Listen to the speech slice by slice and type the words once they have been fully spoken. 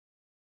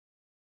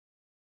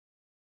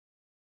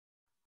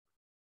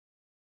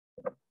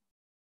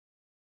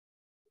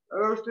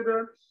Hello,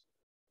 students.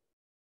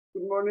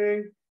 Good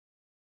morning.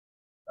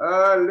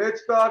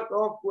 Let's start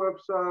off with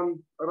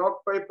some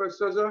rock, paper,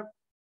 scissors.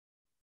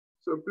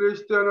 So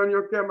please turn on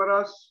your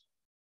cameras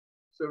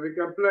so we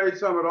can play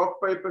some rock,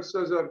 paper,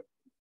 scissors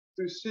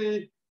to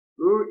see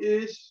who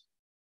is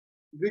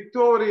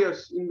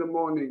victorious in the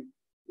morning.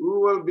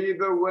 Who will be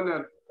the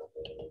winner?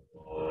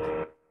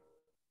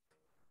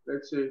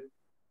 Let's see.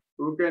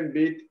 Who can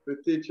beat the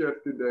teacher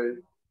today?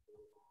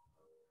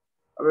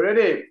 Are we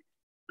ready?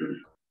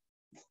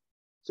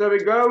 So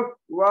we go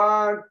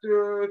 1,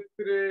 2,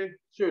 3,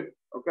 shoot.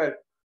 Okay.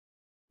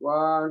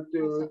 1,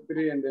 2,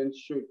 3, and then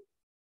shoot.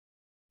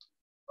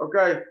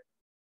 Okay.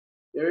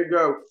 Here we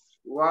go.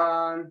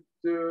 1,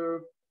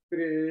 2,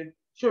 3,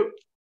 shoot.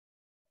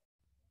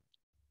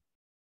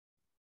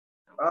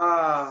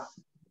 Ah,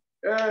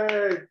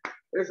 hey,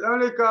 it's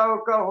only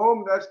Kao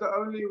home. That's the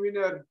only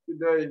winner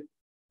today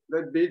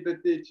that beat the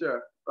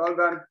teacher. Well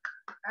done.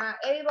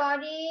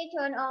 Everybody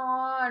turn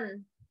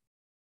on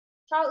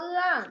ข้าวเอื้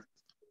อง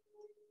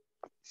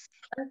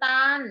ต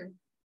าล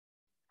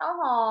ข้าว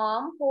หอ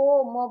มภู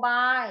มิโมบ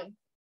าย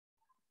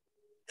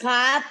ค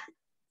รับ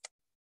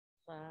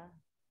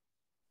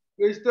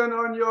Please turn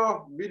on your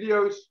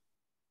videos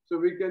so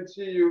we can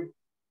see you.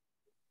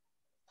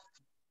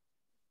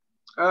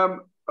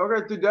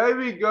 Okay, today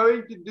we're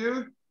going to do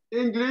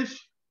English,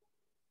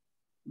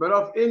 but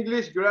of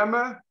English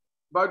grammar,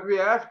 but we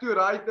have to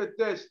write a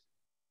test.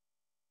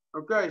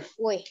 Okay,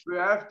 we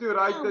have to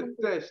write the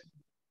test.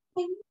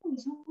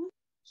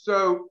 So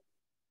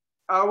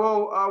I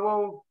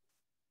will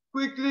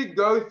quickly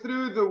go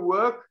through the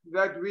work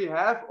that we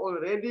have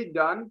already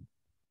done.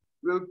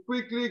 We'll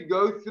quickly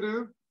go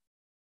through,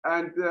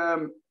 and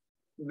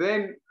then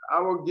I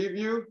will give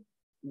you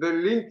the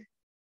link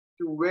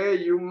to where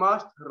you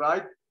must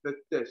write the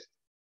test.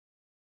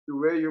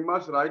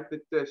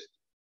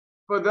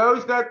 For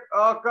those that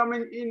are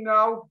coming in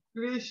now,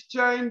 please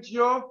change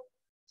your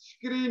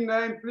screen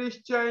name. Please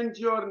change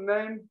your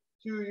name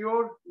to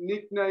your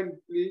nickname,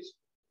 please.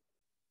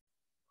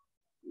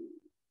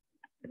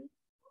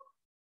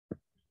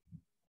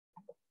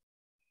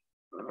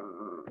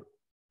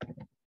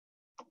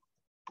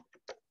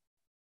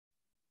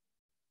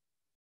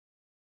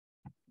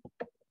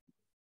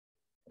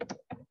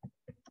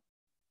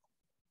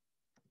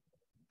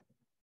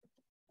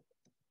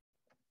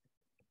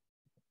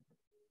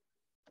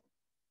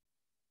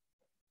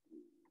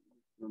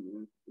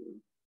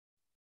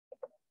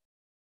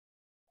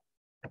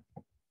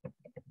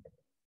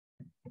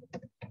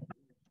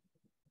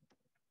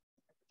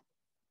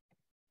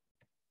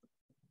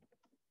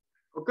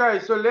 Okay,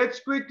 so let's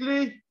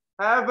quickly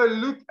have a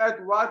look at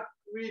what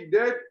we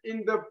did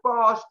in the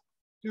past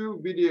two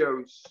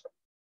videos.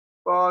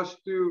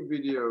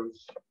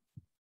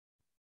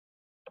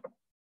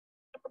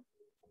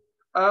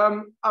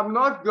 I'm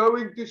not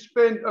going to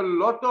spend a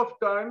lot of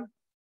time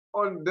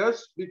on this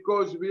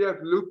because we have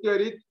looked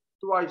at it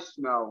twice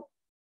now.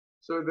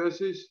 So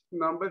this is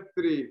number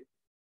 3.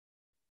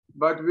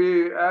 But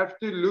we have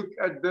to look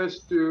at this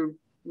to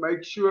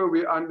make sure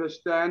we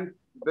understand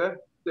the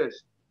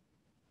test.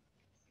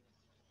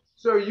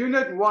 So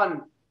unit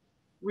 1,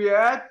 we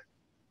had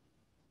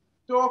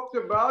talked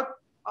about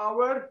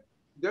our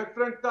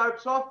different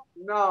types of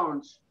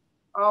nouns,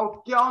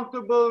 our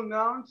countable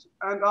nouns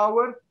and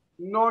our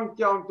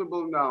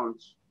non-countable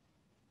nouns.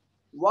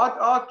 What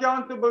are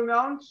countable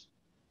nouns?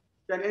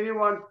 Can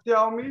anyone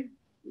tell me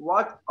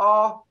what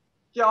are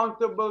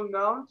countable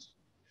nouns?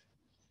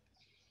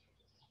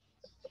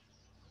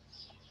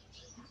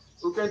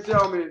 Who can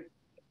tell me?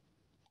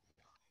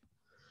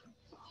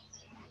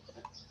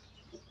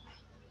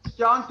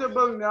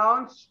 Countable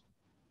nouns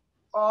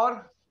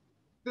are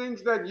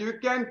things that you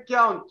can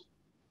count,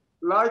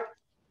 like,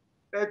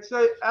 let's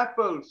say,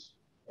 apples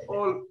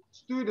or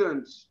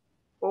students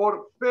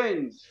or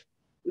pens.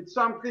 It's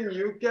something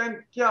you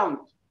can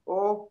count,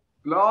 or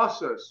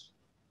glasses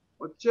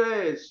or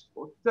chairs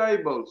or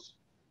tables.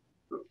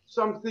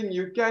 Something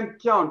you can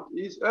count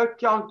is a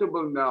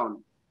countable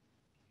noun.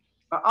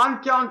 An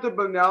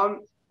uncountable noun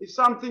is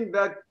something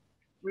that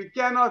we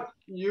cannot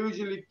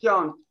usually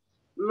count,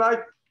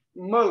 like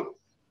milk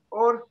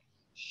or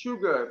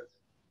sugar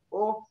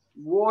or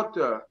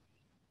water.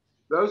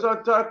 Those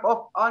are type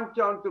of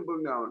uncountable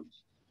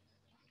nouns.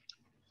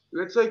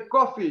 Let's say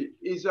coffee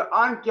is an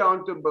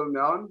uncountable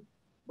noun,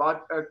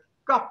 but a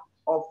cup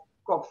of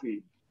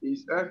coffee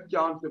is a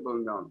countable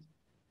noun.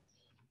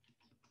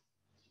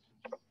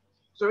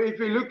 So if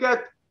we look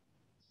at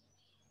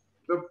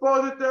the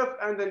positive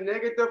and the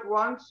negative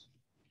ones,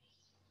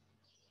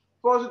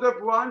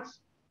 positive ones,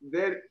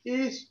 there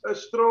is a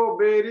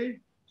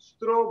strawberry,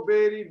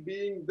 strawberry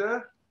being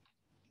the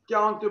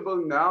countable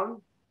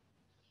noun.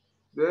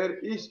 There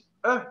is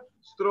a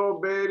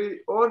strawberry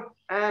or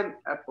an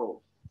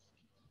apple.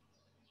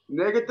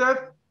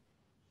 Negative,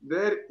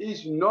 there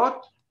is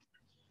not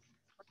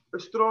a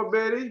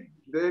strawberry,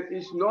 there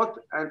is not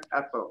an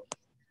apple.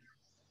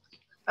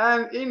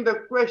 And in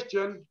the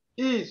question,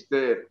 is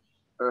there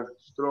a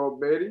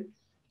strawberry?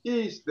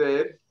 Is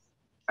there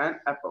an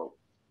apple?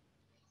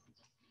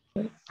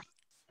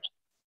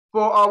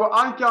 For our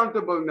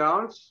uncountable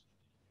nouns,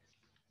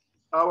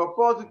 our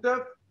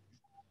positive,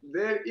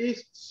 there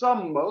is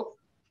some milk.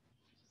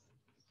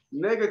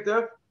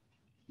 Negative,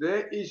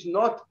 there is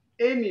not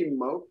any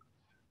milk.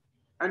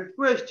 And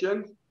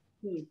question,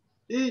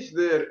 is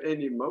there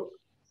any milk?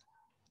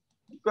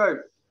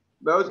 Okay,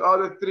 those are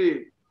the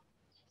three.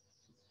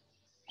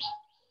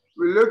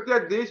 We looked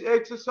at these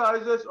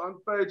exercises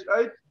on page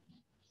 8.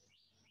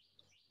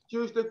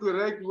 Choose the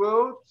correct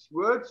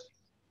words.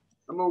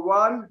 Number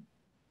 1,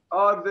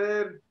 are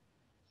there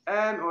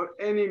an or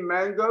any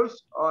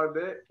mangoes? Are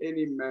there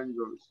any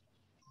mangoes?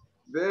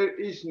 There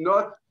is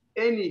not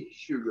any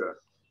sugar.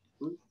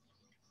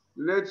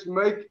 Let's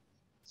make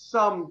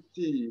some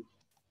tea.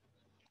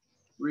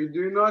 We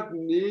do not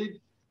need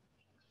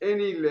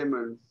any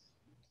lemons.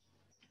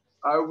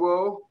 I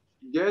will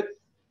get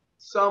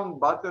some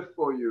butter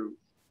for you.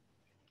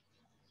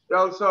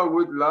 Elsa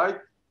would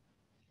like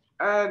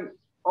an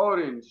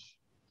orange.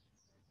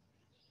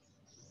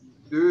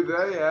 Do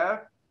they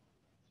have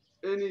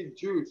any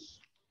juice?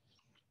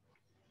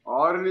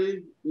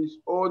 Harley is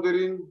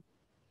ordering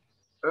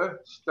a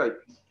steak.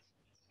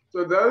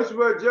 So those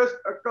were just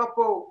a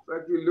couple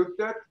that we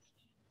looked at.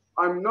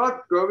 I'm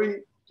not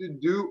going to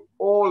do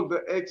all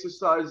the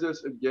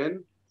exercises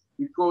again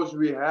because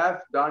we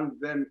have done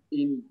them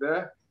in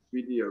the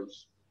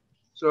videos.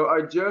 So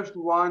I just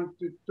want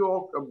to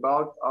talk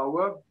about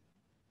our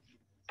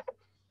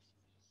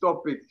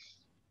topics.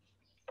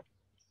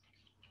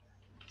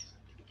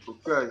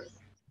 Okay.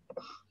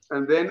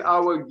 And then I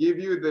will give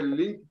you the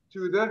link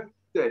to the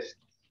test.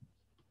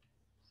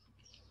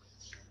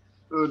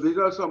 So these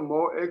are some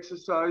more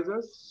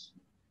exercises.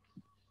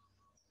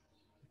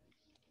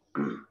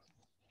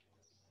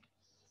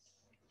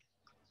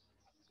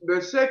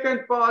 The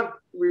second part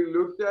we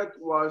looked at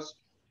was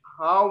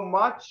how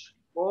much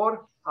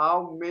or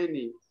how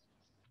many.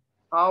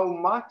 How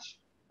much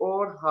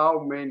or how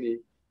many.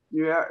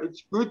 Yeah,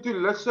 it's good to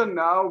listen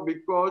now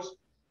because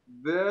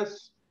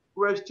these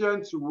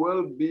questions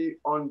will be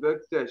on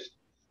the test.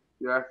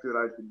 You have to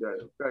write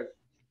today, okay?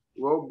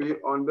 Will be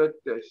on the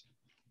test.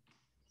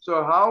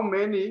 So how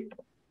many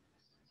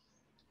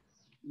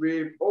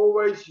we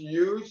always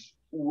use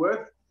with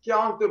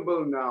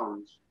countable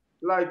nouns,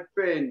 like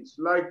pens,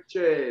 like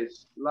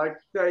chairs, like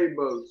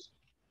tables,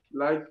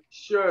 like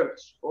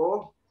shirts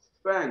or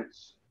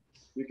pants.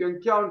 You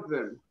can count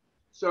them.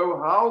 So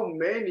how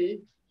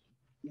many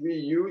we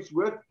use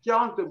with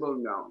countable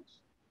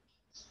nouns?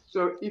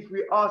 So if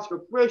we ask a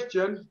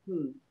question,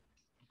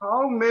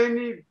 how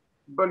many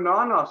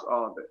bananas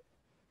are there?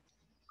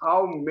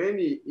 How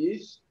many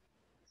is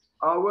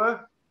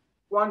our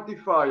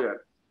quantifier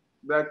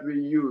that we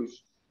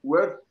use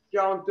with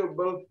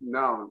countable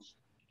nouns.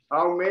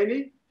 How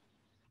many?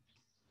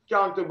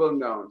 Countable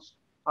nouns.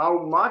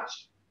 How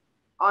much?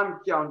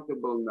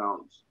 Uncountable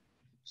nouns.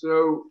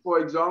 So, for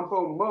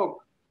example,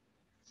 milk.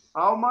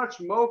 How much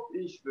milk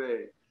is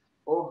there?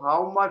 Or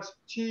how much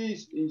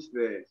cheese is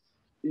there?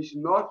 Is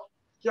not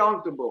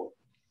countable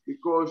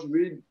because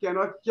we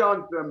cannot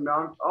count the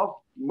amount of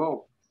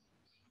milk.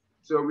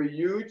 So we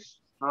use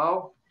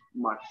how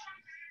much.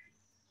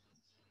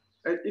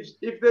 And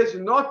if there's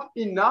not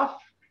enough,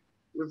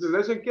 if you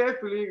listen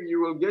carefully,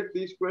 you will get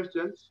these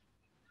questions.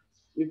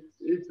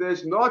 If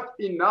there's not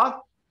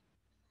enough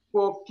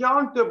for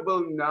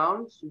countable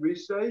nouns, we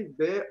say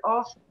there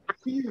are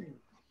few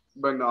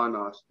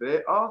bananas.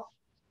 There are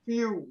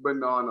few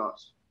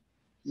bananas,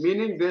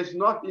 meaning there's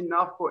not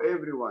enough for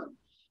everyone.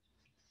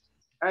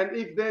 And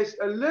if there's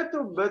a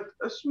little bit,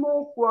 a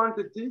small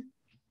quantity,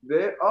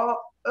 there are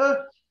a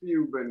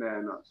few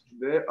bananas.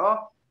 There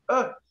are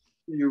a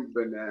few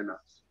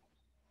bananas.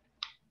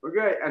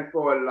 Okay, and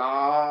for a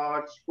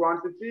large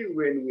quantity,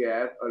 when we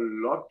have a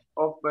lot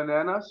of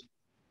bananas,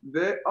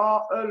 there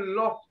are a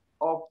lot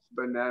of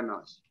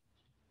bananas.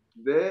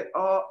 There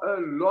are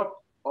a lot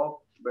of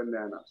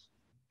bananas.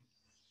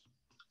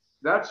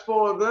 That's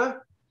for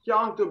the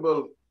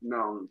countable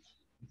nouns.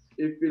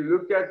 If we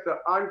look at the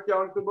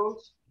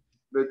uncountables,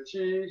 the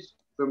cheese,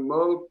 the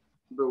milk,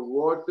 the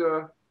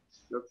water,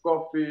 the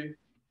coffee,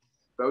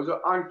 those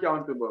are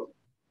uncountable.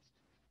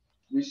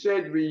 We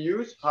said we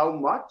use how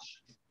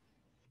much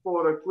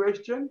for a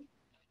question,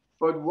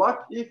 but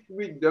what if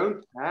we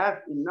don't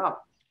have enough?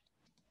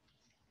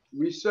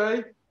 We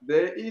say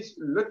there is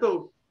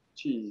little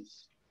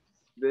cheese.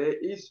 There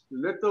is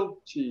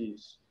little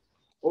cheese.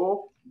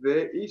 Or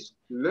there is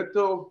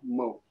little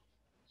milk.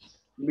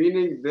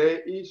 Meaning there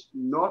is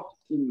not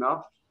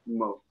enough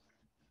milk.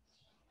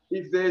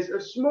 If there's a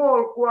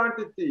small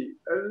quantity,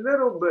 a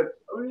little bit,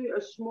 only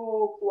a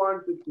small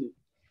quantity,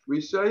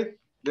 we say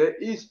there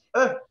is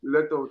a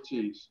little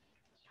cheese.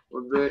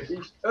 Or there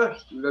is a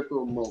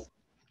little milk.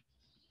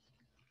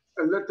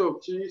 A little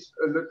cheese,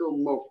 a little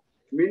milk,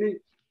 meaning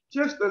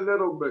just a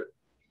little bit.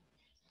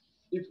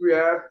 If we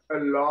have a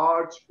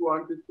large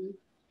quantity,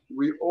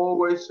 we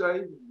always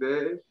say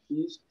there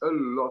is a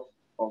lot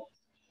of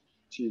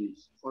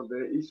cheese or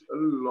there is a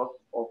lot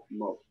of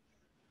milk.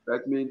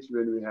 That means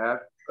when we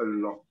have a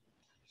lot.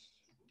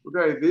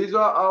 Okay, these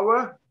are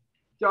our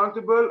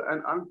countable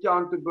and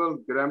uncountable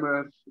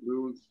grammar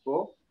rules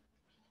for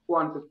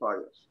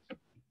quantifiers.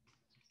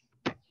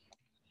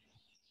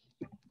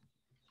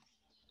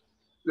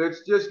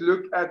 Let's just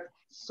look at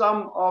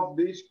some of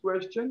these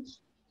questions.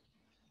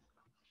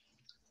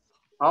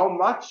 How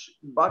much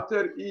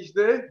butter is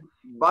there?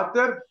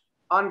 Butter,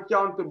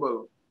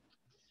 uncountable.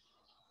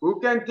 Who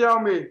can tell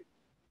me,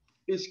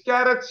 is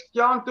carrots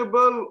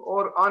countable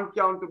or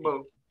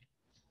uncountable?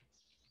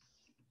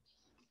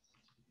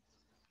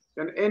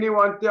 Can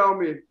anyone tell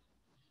me,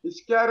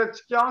 is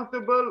carrots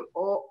countable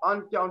or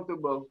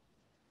uncountable?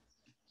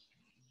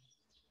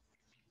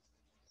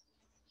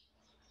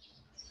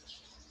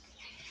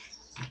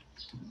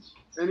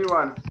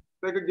 Anyone?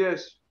 Take a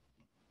guess.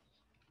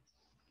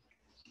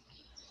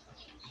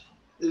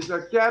 Is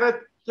a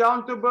carrot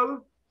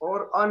countable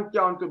or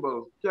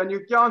uncountable? Can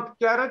you count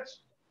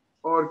carrots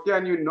or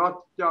can you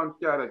not count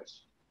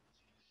carrots?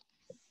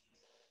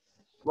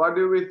 What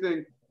do we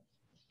think?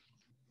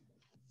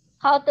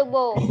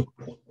 Countable.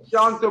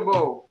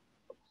 Countable.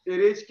 It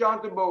is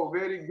countable.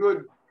 Very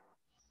good.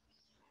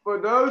 For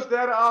those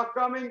that are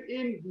coming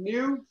in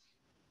new,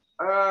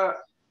 I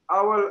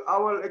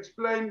will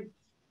explain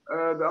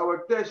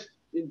our test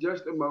in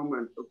just a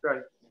moment.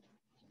 Okay.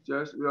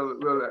 Just we'll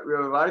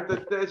write the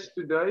test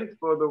today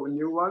for the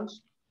new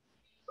ones.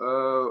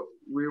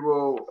 We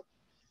will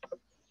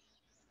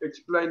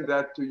explain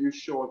that to you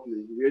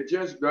shortly. We're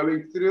just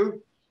going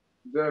through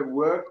the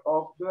work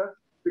of the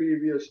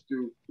previous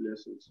two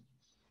lessons.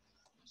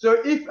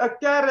 So if a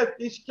carrot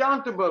is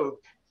countable,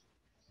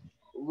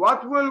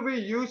 what will we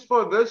use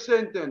for this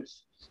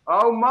sentence?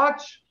 How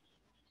much?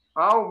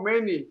 How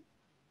many?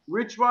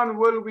 Which one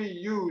will we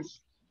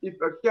use if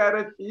a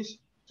carrot is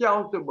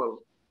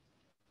countable?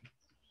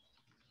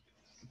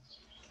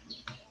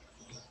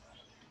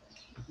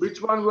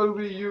 Which one will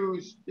we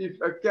use if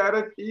a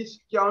carrot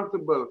is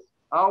countable?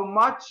 How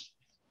much?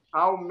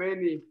 How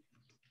many?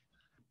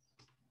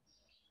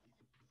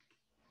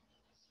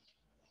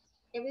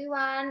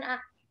 Everyone,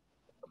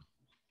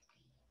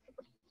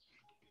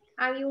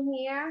 are you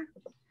here?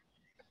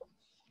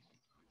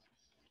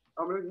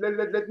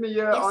 Let me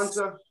hear Yes.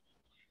 answer.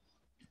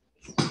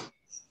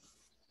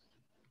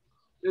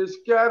 Is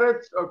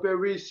carrots, okay,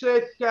 we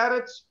said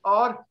carrots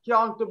are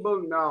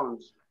countable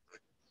nouns.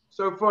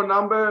 So for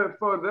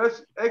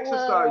this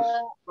exercise,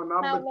 for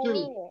number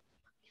 2.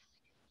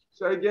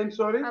 Say again,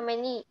 sorry? How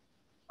many?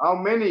 How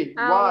many?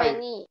 How Why?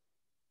 many?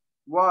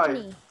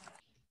 Why?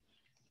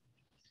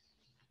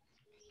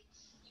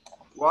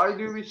 Why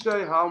do we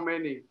say how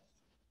many?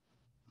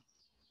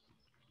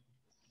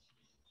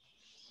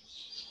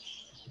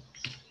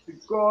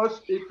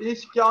 Because it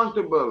is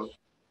countable.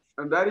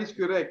 And that is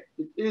correct.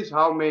 It is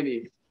how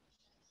many.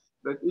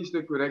 That is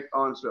the correct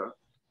answer.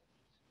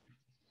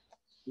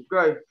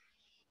 Okay.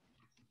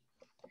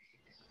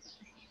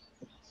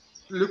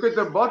 Look at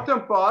the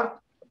bottom part.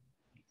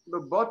 The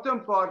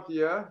bottom part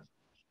here.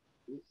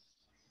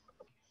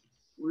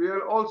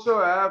 We'll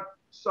also have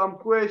some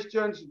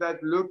questions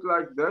that look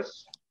like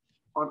this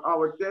on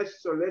our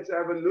test. So let's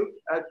have a look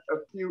at a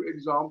few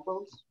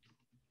examples.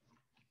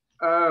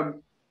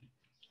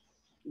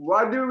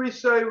 What do we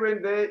say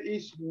when there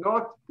is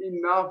not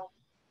enough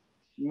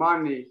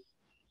money?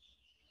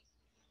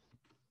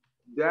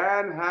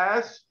 Dan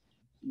has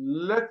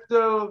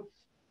little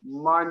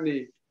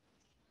money.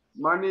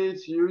 Money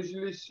is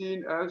usually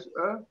seen as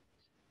a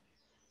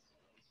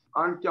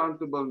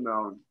uncountable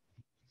noun.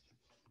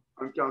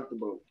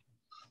 Uncountable.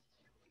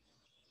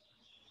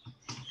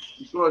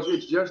 Because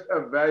it's just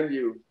a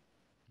value.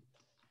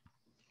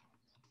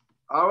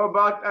 How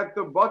about at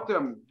the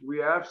bottom? We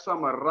have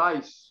some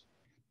rice.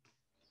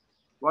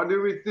 What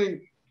do we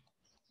think?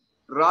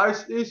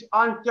 Rice is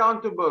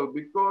uncountable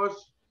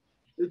because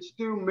it's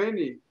too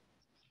many.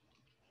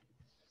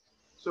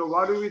 So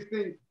what do we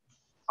think?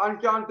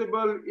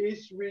 Uncountable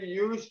is we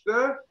use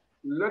the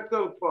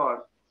little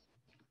part.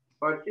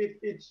 But if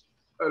it's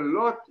a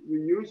lot,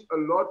 we use a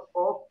lot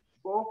of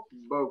for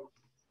both.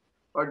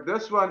 But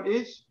this one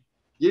is,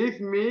 give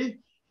me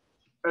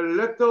a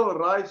little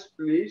rice,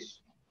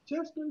 please.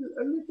 Just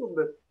a little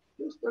bit.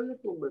 Just a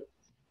little bit.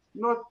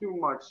 Not too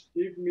much.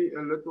 Give me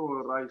a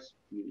little rice,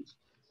 please.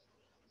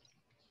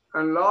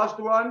 And last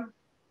one,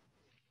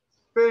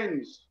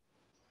 pens.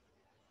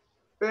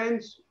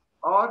 Pens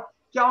are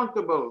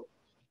countable.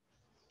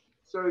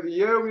 So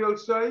here we'll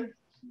say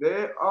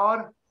there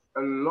are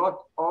a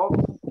lot of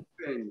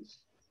pens.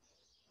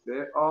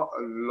 There are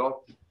a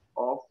lot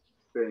of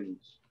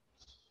pens.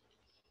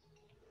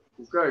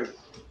 Okay.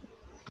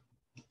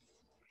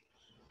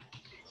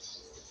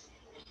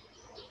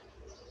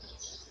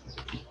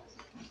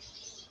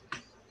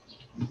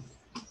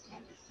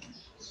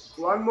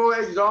 One more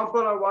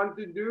example I want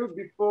to do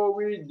before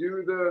we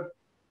do the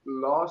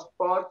last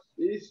part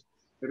is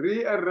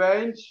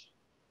rearrange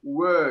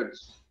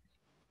words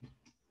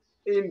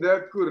in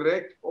the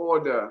correct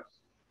order.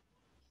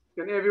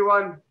 Can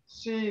everyone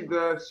see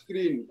the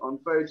screen on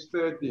page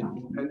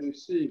 13? Can you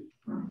see?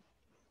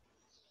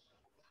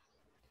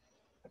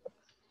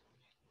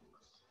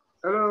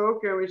 Hello,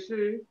 can we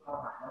see?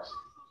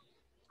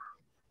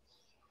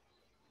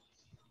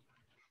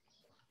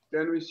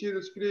 Can we see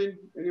the screen?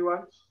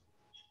 Anyone?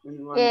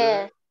 Anyone Yeah.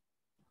 there?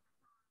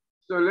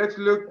 So let's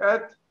look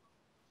at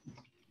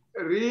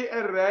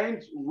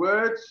rearrange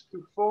words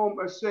to form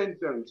a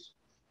sentence.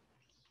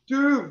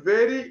 Two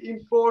very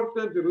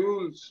important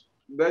rules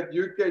that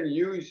you can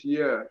use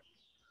here.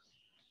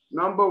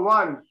 Number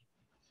one,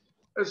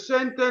 a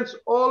sentence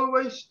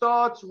always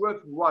starts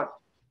with what?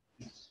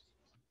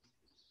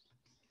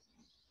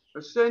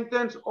 A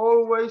sentence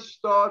always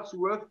starts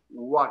with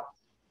what?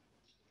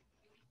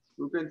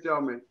 Who can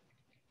tell me?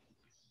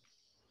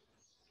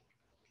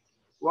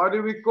 What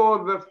do we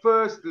call the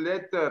first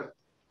letter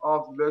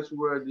of this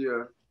word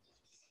here?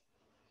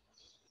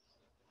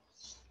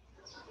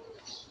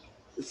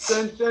 A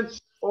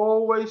sentence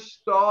always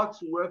starts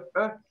with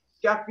a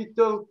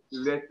capital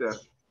letter.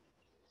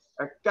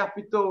 A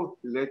capital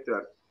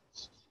letter.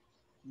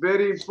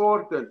 Very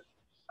important.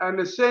 And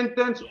a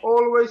sentence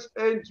always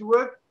ends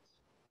with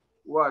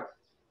what?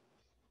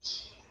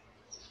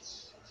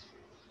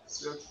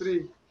 There's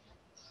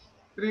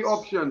three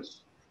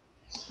options.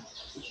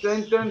 The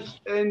sentence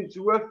ends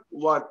with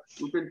what?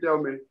 Who can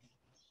tell me?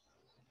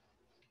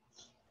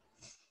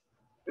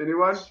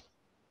 Anyone?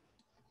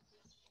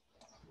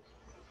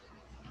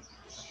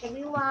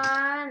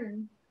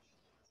 Everyone.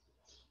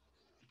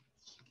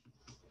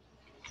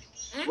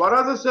 What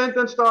does a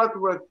sentence start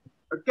with?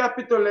 A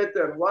capital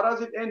letter. What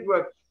does it end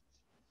with?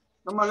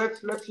 Come on,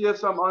 let's hear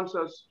some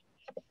answers.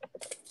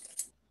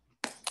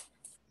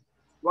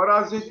 What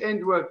does it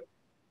end with?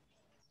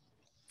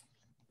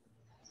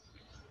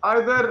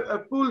 Either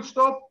a full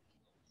stop,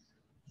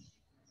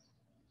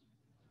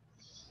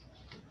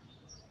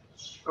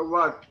 a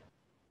what?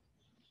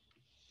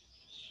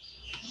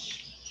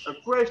 A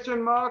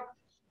question mark,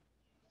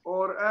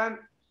 or an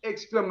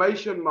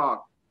exclamation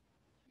mark.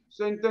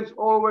 Sentence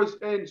always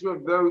ends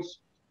with those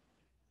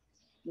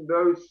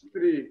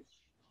three.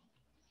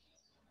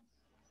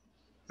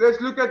 Let's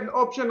look at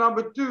option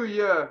number 2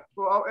 here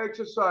for our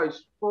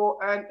exercise.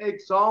 For an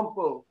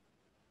example,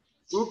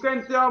 who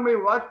can tell me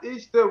what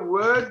is the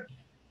word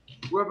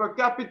with a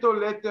capital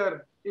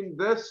letter in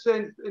this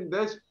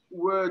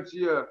words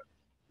here?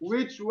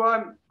 Which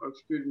one?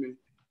 Excuse me.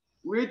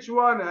 Which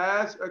one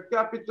has a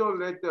capital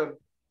letter?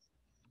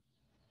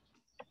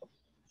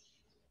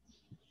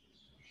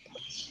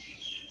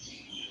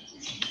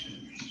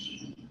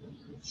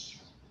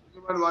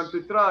 Anyone want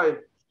to try?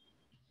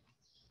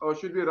 Or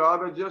should we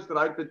rather just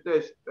write the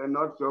test and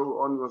not go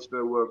on with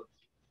the work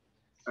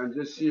and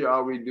just see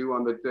how we do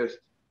on the test?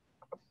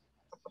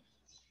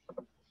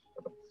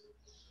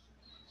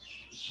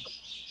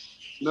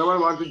 No one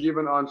wants to give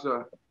an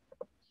answer.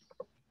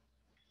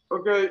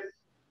 Okay.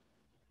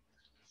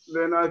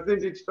 Then I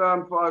think it's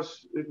time for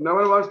us. If no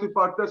one wants to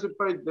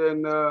participate,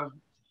 then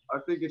I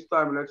think it's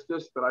time. Let's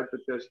just write the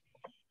test.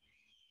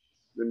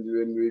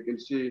 Then we can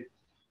see.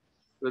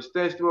 This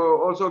test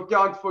will also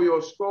count for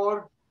your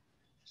score.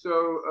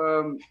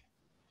 So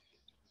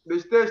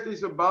this test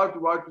is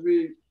about what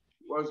we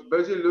was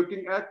busy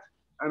looking at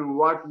and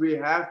what we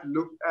have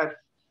looked at.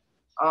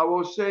 I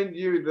will send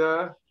you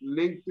the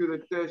link to the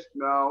test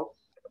now.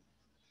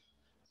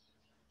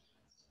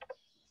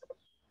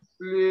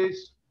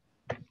 Please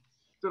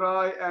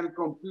try and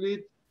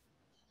complete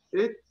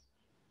it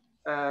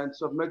and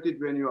submit it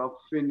when you are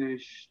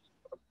finished.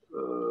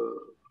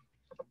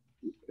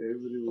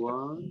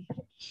 Everyone.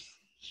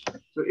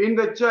 So in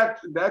the chat,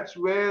 that's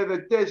where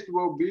the test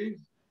will be.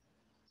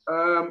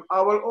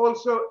 I will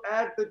also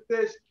add the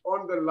test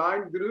on the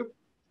line group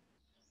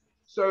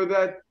so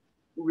that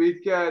we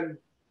can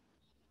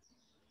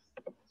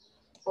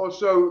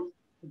also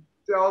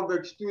tell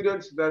the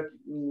students that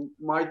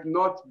might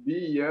not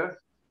be here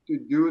to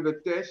do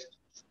the test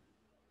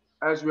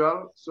as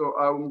well. So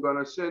I'm going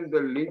to send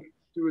the link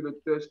to the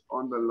test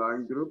on the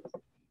line group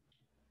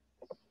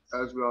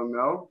as well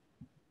now.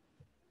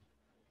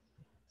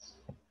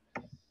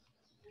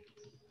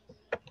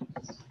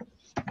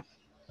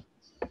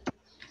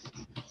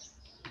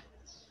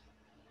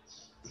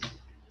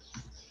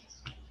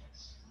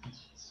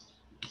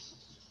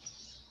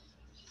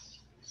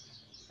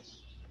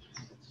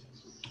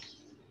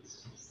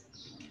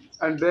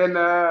 And then,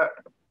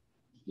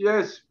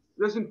 yes,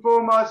 just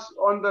inform us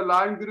on the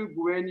line group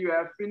when you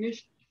have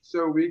finished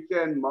so we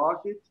can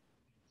mark it.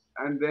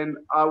 And then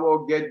I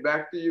will get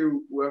back to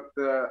you with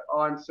the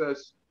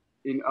answers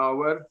in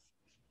our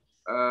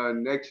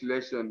next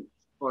lesson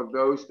for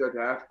those that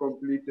have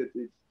completed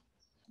it.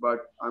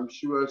 But I'm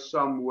sure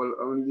some will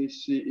only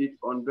see it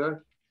on the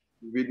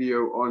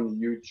video on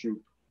YouTube.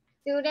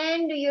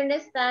 Student, do you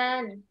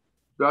understand?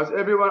 Does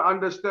everyone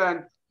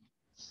understand?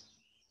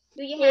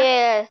 Do you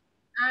have?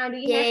 Yes. Do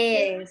you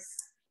have?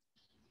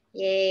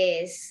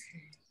 Yes.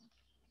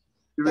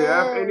 Do we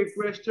have any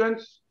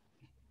questions?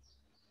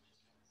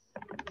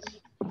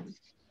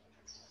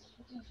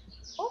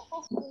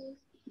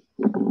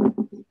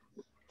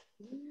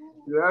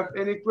 Do you have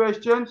any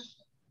questions?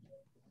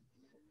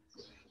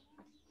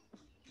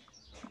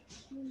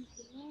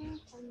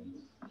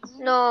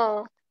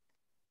 No.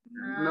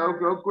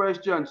 No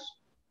questions.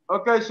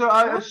 Okay, so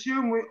I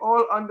assume we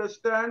all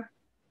understand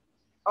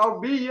I'll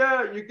be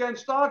here. You can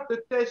start the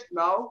test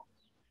now.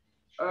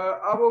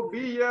 I will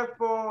be here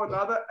for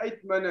another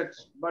 8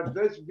 minutes, but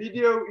this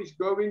video is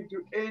going to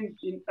end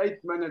in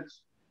 8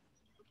 minutes.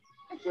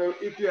 So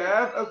if you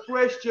have a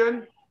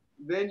question,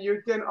 then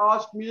you can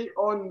ask me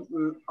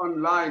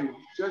online.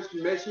 Just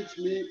message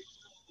me.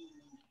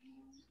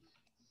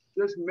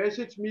 Just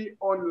message me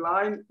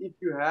online if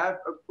you have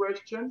a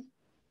question.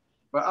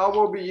 But I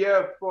will be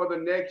here for the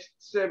next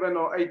 7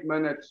 or 8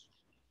 minutes.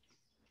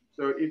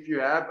 So if you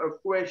have a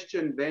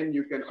question, then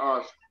you can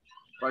ask.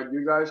 But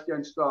you guys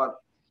can start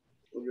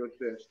with your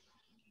test.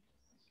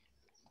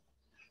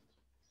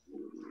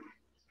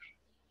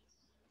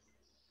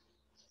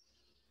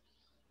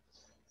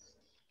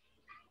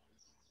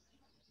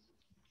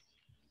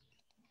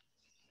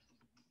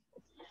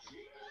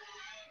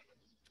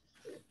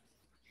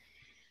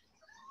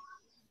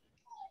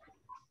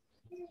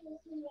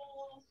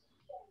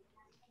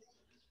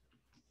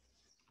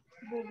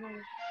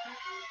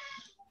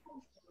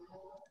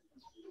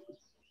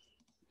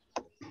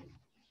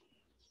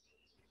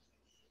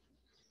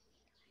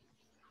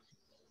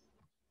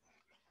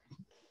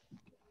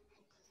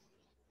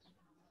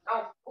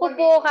คุณ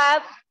ครูครับ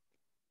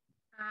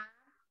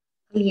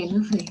เรียนก็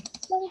เลย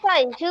ต้องใส่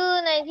ชื่อ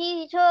ในที่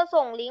ทีเชอร์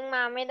ส่งลิงก์ม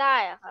าไม่ได้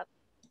อะครับ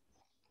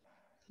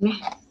ไหม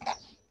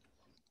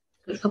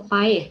กดเข้าไป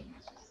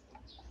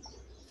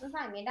มันใ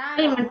ส่ไม่ได้ เ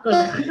ฮ้ยมันเกิด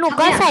หนู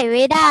ก็ใส่ไ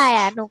ม่ได้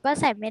อ่ะ หนูก็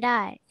ใส่ไม่ได้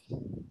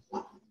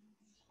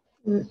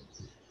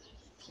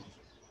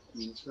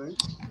มี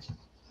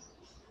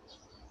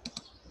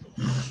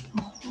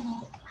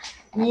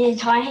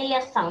ช้อยให้เรี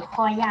ยกสังค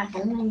อยากตร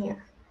งนี้เนี่ย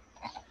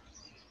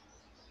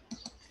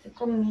แล้ว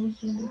ก็มี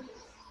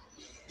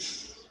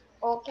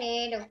โอเค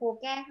เดี๋ยวครู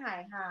แก้ไข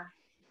ค่ะ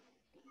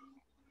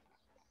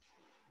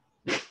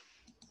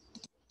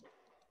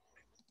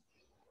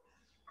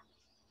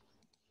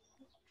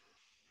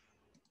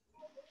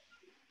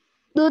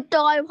ดูจ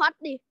อยพัด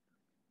ดิ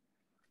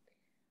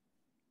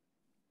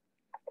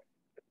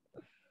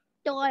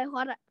จอย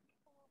พัดอ่ะ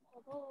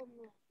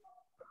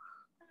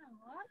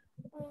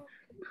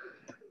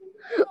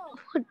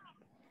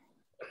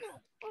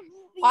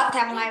พอท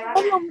ำไงวะ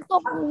ลมต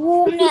กวู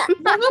มเนี่ย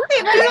ก็ปิ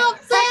ดพัดลม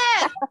เซ่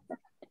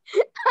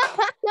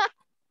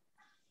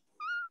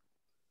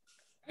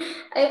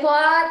ไอ้พอ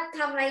ท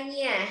ำอะไรเ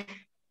นี่ย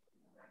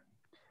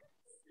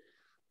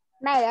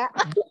ได้แล้ว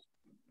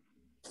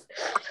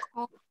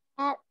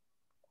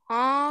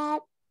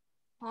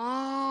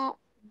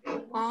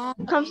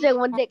ทำเสียง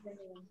วันเด็ก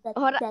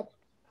พอด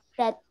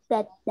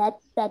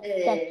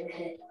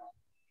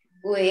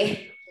อุ้ย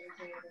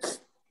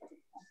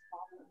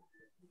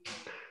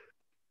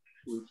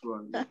Which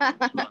one?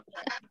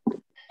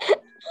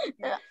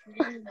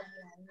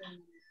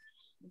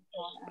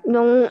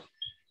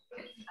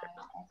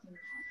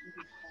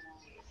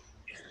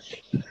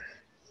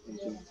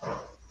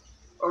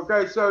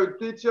 Okay, so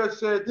teacher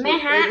said แม่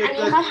ฮะ อัน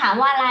นี้เขาถาม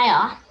ว่าอะไรเหร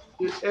อ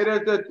she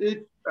edited it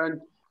and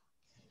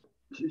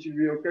she should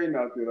be okay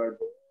now to write.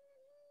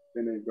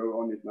 Can I go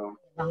on it now?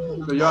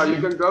 So yeah, you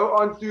can go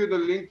on to the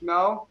link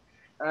now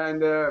and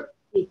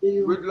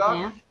good luck.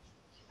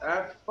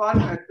 Have fun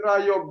and try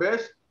your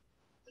best.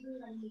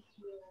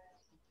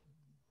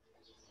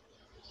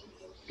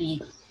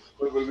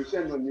 Will we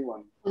send a new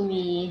one?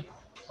 มี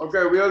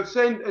Okay, we'll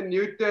send a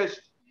new test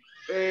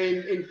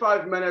in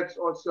 5 minutes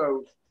or so.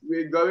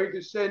 We're going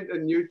to send a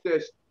new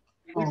test.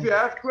 If you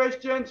have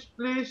questions,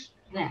 please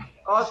เนี่ย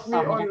ask me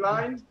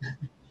online.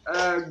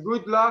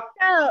 Good luck.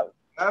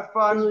 Have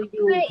fun.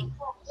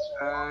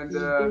 And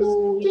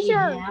see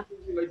you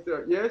later.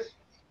 Yes?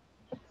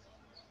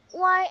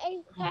 why I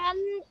can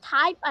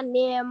type a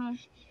name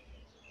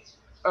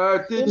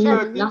Teacher,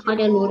 แล้วเขา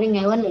จะรู้ได้ไง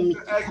ว่าหนูมี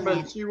admin,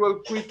 she will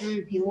quickly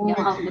เดี๋ยว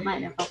เขาเดี๋ยวมา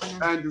เดี๋ยวเขาก็นั่ง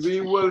and we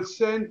will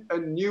send a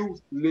new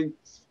link.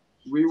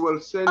 We will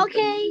send a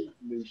Okay.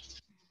 new link.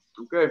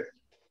 Okay.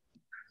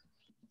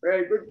 Hey,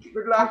 good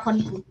เอา luck. คน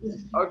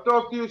I'll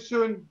talk to you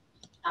soon.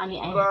 เอานี่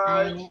ไอ้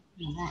Bye. เนี่ย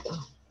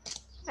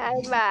บาย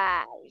บา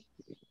ย